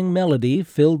 soothing melody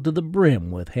filled to the brim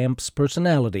with Hamp's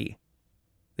personality.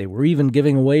 They were even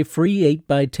giving away free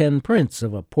 8x10 prints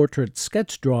of a portrait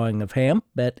sketch drawing of Hamp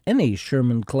at any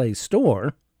Sherman Clay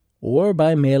store, or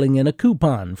by mailing in a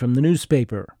coupon from the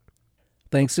newspaper.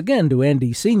 Thanks again to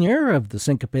Andy Sr. of the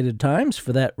Syncopated Times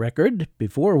for that record,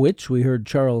 before which we heard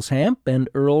Charles Hamp and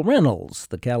Earl Reynolds,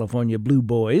 the California Blue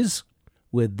Boys,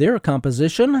 with their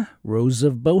composition, Rose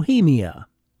of Bohemia.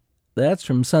 That's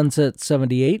from Sunset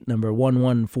 78, number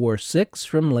 1146,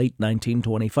 from late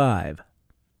 1925.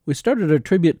 We started our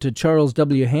tribute to Charles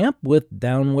W. Hamp with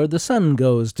Down Where the Sun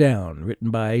Goes Down,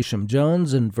 written by Isham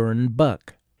Jones and Vern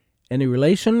Buck. Any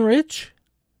relation, Rich?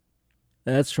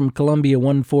 That's from Columbia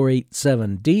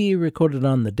 1487D, recorded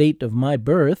on the date of my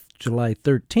birth, July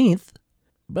 13th,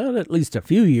 but at least a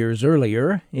few years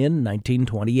earlier, in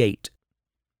 1928.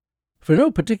 For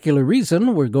no particular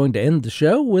reason, we're going to end the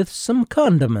show with some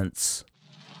condiments.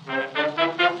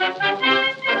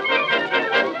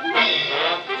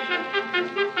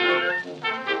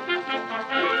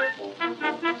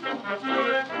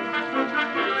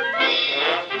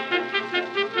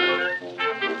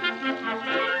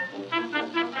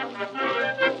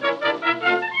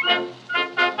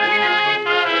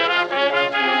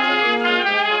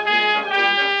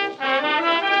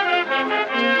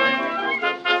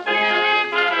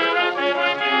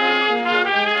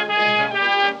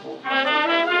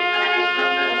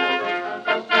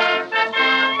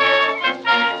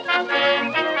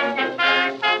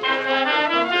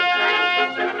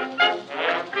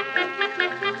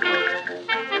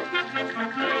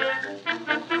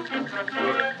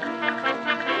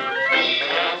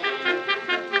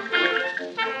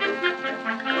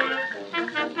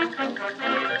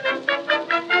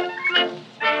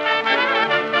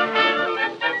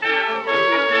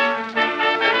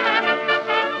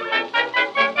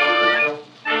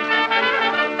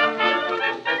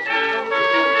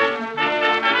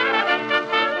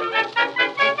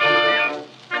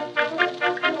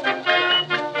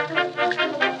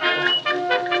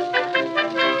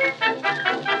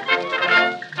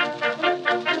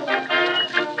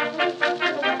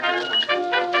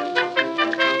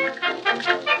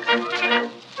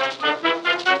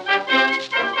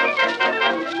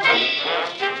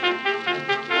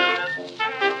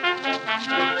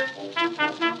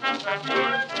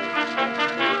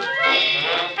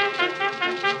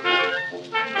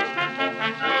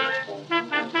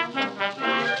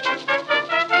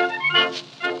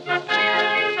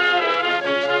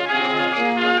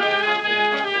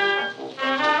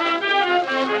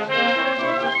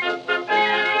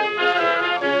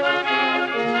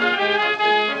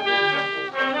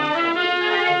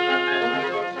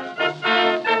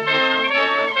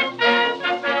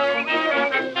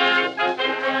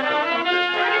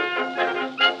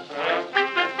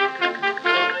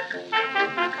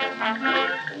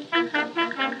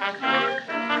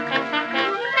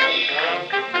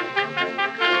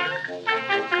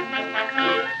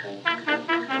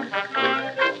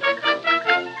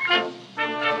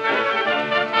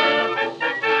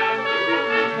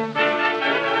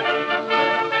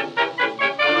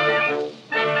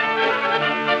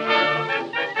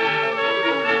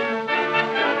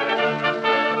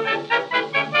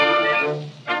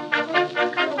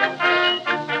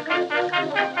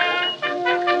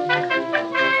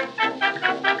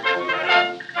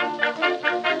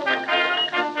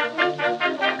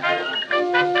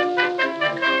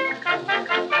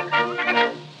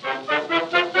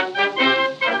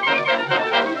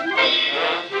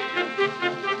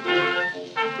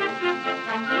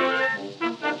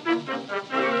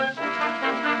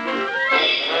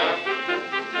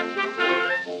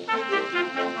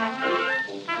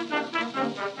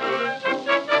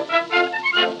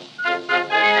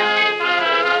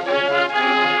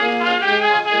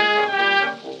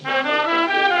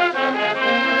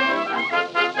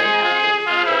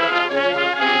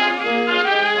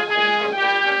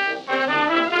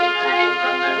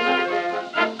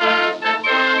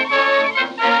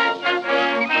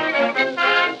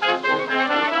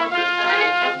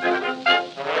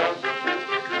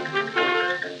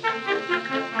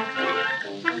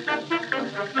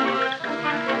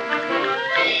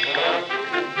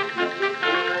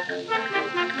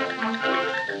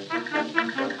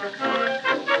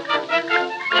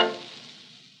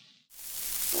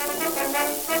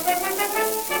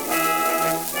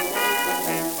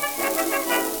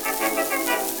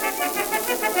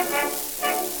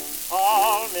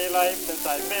 life since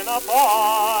I've been a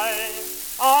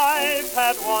boy. I've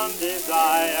had one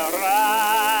desire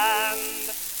and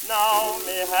now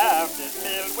me heart is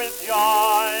filled with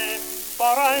joy, for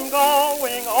I'm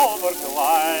going over to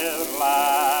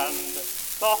Ireland,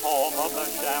 the home of the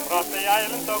shamrock, the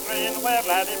island so green, where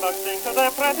laddybugs sing to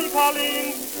their pretty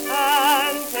colleen,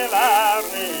 and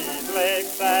Killarney's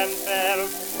lakes and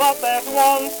fells. But there's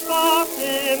one spot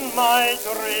in my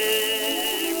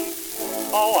dream.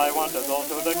 Oh, I want to go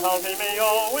to the County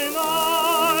Mayo in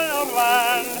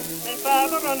Ireland. Me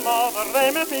father and mother,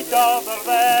 they met each other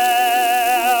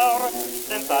there.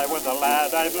 Since I was a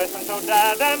lad, I've listened to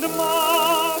Dad and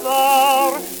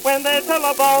Mother when they tell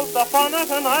about the fun at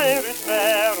an Irish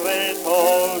fair. They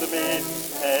told me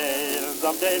tales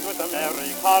of days with the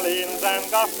merry Collins and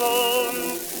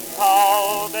Gosselins,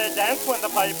 how they danced when the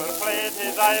piper played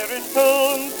his Irish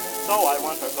tunes. So I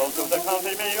want to go to the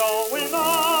County Mayo in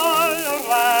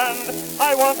Ireland.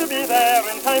 I want to be there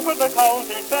in time for the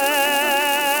county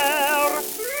fair.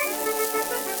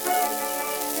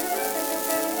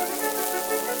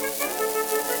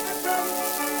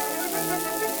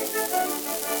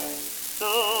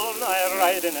 Soon I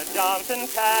ride in a Johnson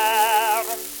car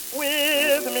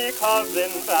with me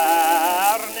cousin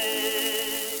Barney.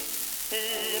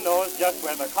 He knows just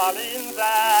where the Collins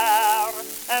are,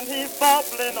 and he's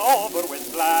bubbling over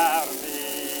with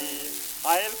Blarney.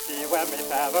 I'll see where my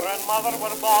father and mother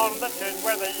were born, the church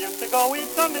where they used to go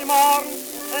each Sunday morn.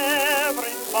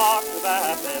 Every spot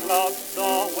that they loved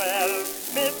so well,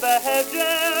 mid the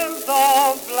hedges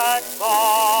of blackthorn.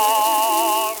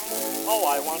 Oh,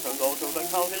 I want to go to the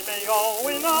County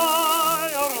Mayo in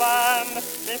Ireland.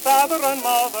 My father and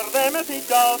mother, they met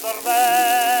each other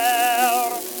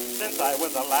there. Since I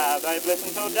was a lad, I've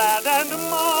listened to Dad and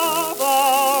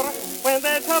Mother when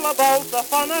they tell about the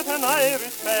fun at an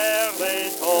Irish fair.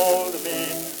 They told me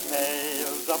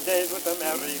tales of days with the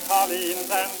merry Collins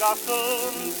and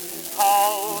Gosselins,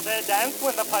 how they danced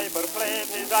when the piper played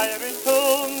his Irish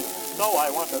tunes. So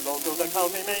I want to go to the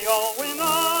County Mayo in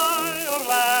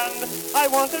Ireland. I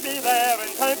want to be there in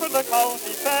time for the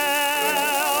county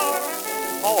fair.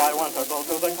 Oh, I want to go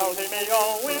to the County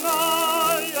Mayo in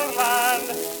Ireland.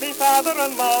 Me father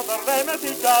and mother, they met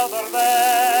each other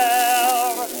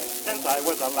there. Since I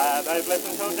was a lad, I've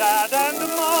listened to Dad and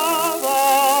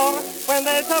Mother when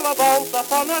they tell about the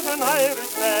fun at an Irish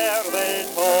fair. They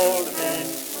told me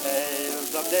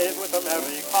tales of days with the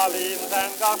merry Collins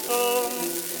and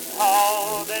Gosselins,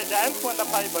 how they danced when the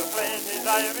piper played his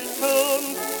Irish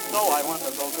tunes. So I want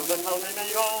to go to the County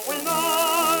Mayo in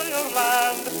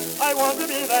Ireland. I want to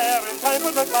be there in time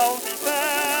for the county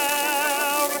fair.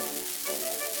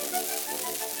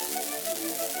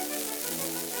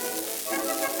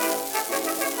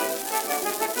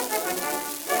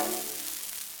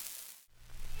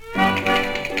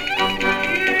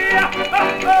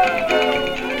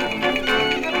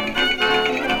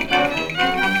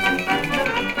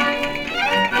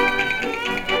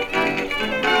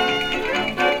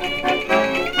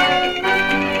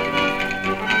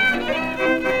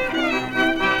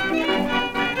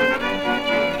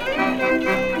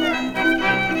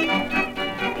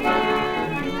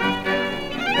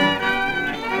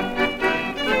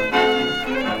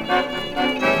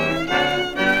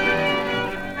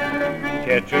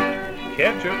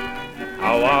 Ketchup,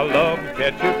 how I love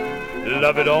ketchup.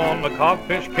 Love it on my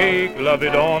codfish cake, love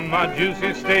it on my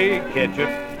juicy steak. Ketchup,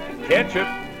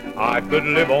 I could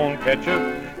live on ketchup.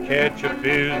 Ketchup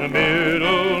is my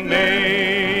middle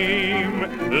name.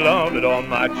 Love it on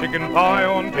my chicken pie,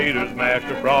 on taters mashed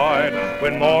or fried.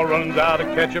 When more runs out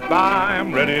of ketchup,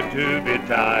 I'm ready to be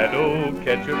tied. Oh,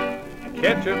 ketchup,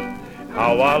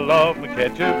 how I love my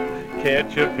ketchup.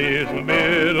 Ketchup is my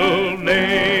middle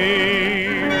name.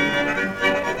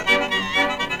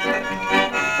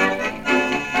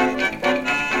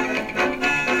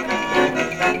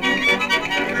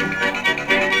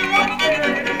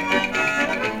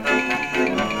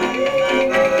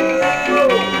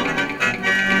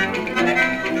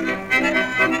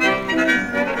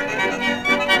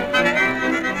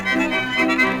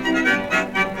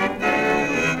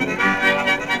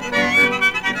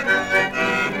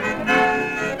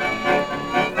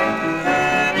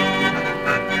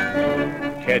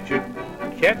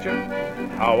 Ketchup,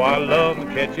 how I love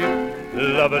ketchup.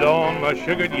 Love it on my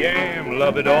sugared yam,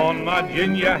 love it on my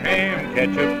ginger ham.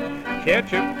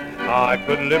 Ketchup, I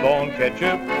could live on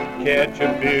ketchup.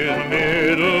 Ketchup is my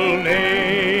middle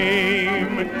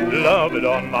name. Love it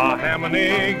on my ham and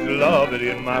eggs, love it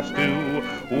in my stew.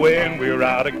 When we're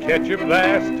out of ketchup,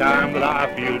 last time that I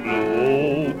feel blue.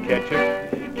 Oh,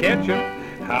 ketchup,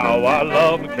 how I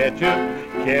love ketchup.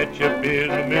 Ketchup is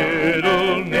my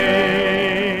middle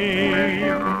name.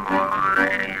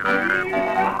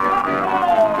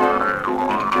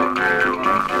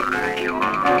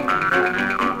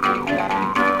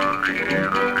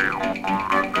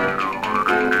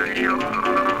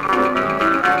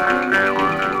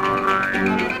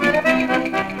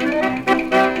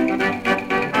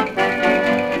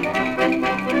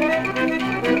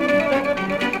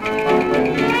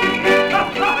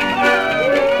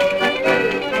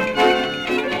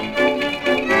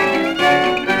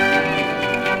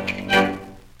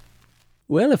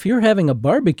 Well, if you're having a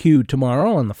barbecue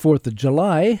tomorrow on the 4th of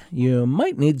July, you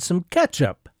might need some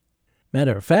ketchup.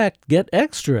 Matter of fact, get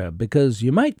extra, because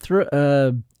you might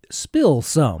spill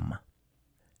some.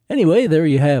 Anyway, there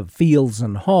you have Fields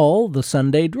and Hall, the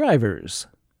Sunday Drivers.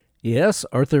 Yes,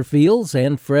 Arthur Fields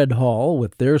and Fred Hall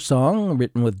with their song,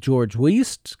 written with George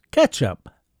Weist, Ketchup,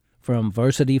 from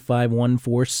Varsity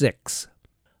 5146.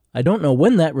 I don't know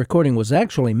when that recording was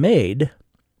actually made,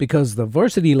 because the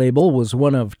Varsity label was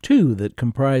one of two that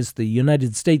comprised the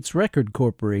United States Record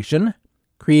Corporation,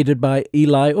 created by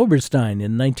Eli Oberstein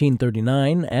in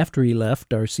 1939 after he left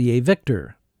RCA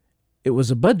Victor. It was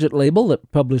a budget label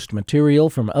that published material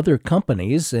from other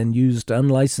companies and used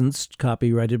unlicensed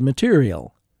copyrighted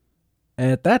material.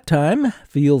 At that time,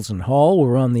 Fields and Hall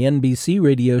were on the NBC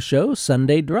radio show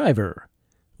Sunday Driver,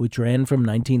 which ran from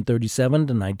 1937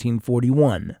 to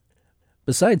 1941.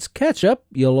 Besides ketchup,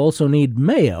 you'll also need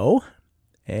mayo,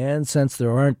 and since there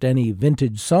aren't any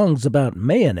vintage songs about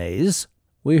mayonnaise,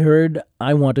 we heard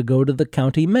I Want to Go to the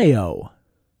County Mayo,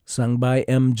 sung by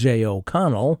M.J.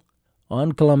 O'Connell,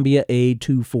 on Columbia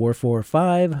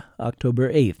A2445, October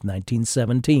 8,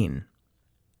 1917.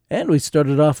 And we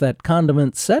started off that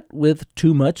condiment set with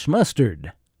Too Much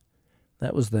Mustard.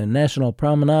 That was the National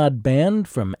Promenade Band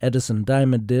from Edison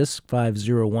Diamond Disc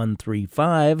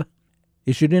 50135,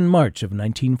 issued in March of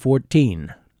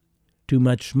 1914. Too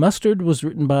Much Mustard was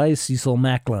written by Cecil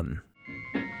Macklin.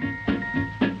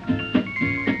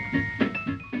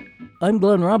 I'm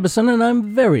Glenn Robison, and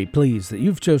I'm very pleased that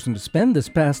you've chosen to spend this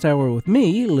past hour with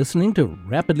me listening to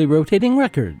Rapidly Rotating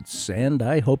Records, and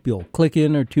I hope you'll click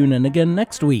in or tune in again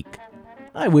next week.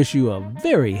 I wish you a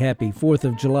very happy 4th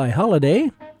of July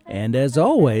holiday, and as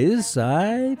always,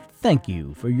 I thank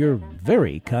you for your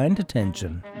very kind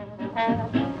attention.